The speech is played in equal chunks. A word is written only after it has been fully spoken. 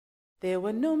There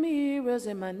were no mirrors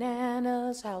in my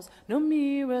Nana's house, no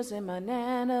mirrors in my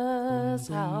Nana's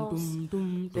house.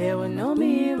 There were no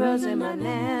mirrors in my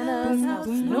Nana's house,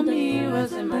 no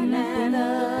mirrors in my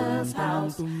Nana's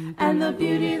house. And the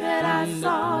beauty that I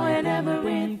saw in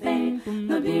everything,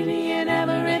 the beauty in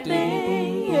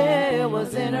everything, yeah,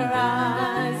 was in her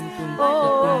eyes.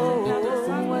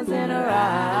 Oh, was in her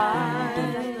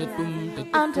eyes.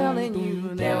 I'm telling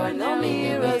you, there were no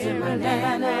mirrors in my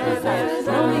Nana's house,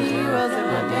 no mirrors in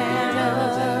my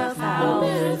Nana's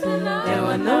house. There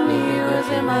were no mirrors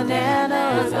in my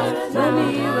Nana's house, no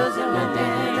mirrors in my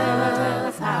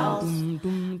Nana's house.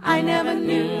 I never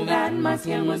knew that my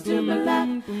skin was too black,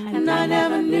 and I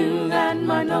never knew that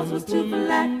my nose was too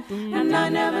flat, and I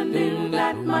never knew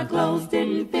that my clothes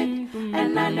didn't fit,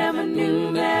 and I never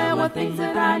knew there were things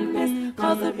that I'd missed,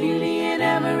 'cause the beauty in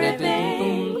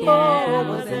everything, oh,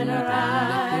 was in her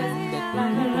eyes,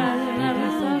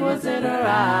 was in her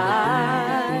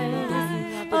eyes.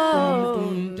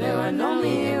 Oh, there were no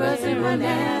mirrors in my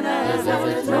Nana's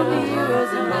house, no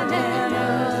mirrors in my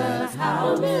Nana's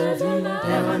house.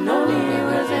 There were no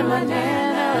mirrors in my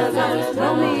Nana's house,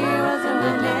 no mirrors in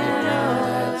my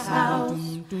Nana's house.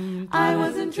 I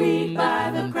was intrigued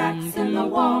by the cracks in the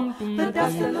wall. The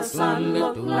dust in the sun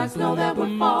looked like snow that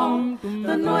would fall.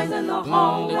 The noise in the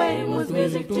hallway was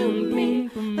music to me.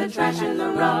 The trash and the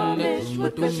rubbish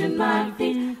would cushion my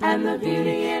feet. And the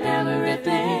beauty in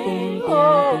everything,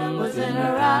 oh, was in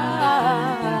her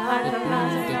eyes,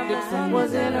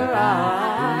 was in her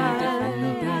eyes.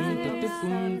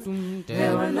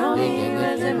 There were no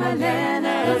mirrors in my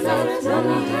Nana's house, no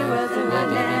mirrors in my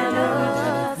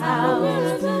Nana's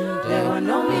house. There were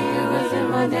no mirrors in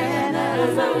my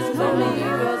Nana's house, no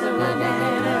mirrors in my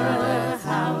Nana's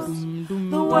house.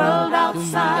 The world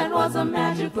outside was a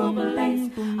magical place.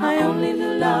 I only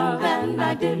knew love and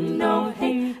I didn't know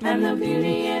hate. And the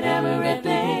beauty in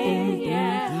everything,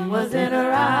 yeah, was in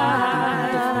her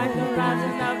eyes. Like the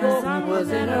rising of the sun was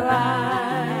in her eyes.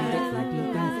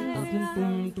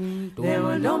 There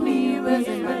were no mirrors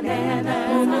in my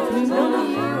Nana's house, no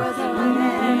mirrors in my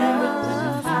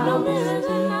Nana's house.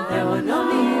 There were no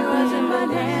mirrors in my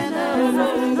Nana's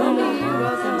house, no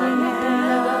mirrors in my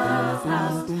Nana's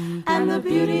house. And the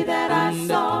beauty that I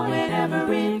saw in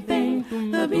everything,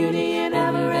 the beauty in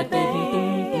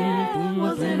everything, yeah,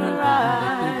 was in her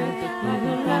eyes,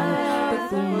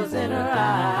 was in her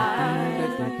eyes.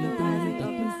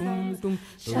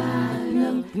 Child,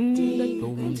 look deep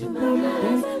into my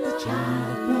eyes, and the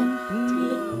child look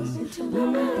deep into my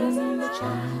eyes, and the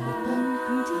child look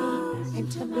deep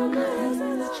into my eyes,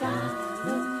 and the child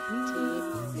look deep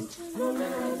into my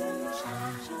eyes, and the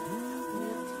child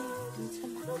look deep into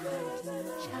my eyes, and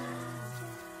the child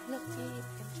look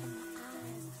deep.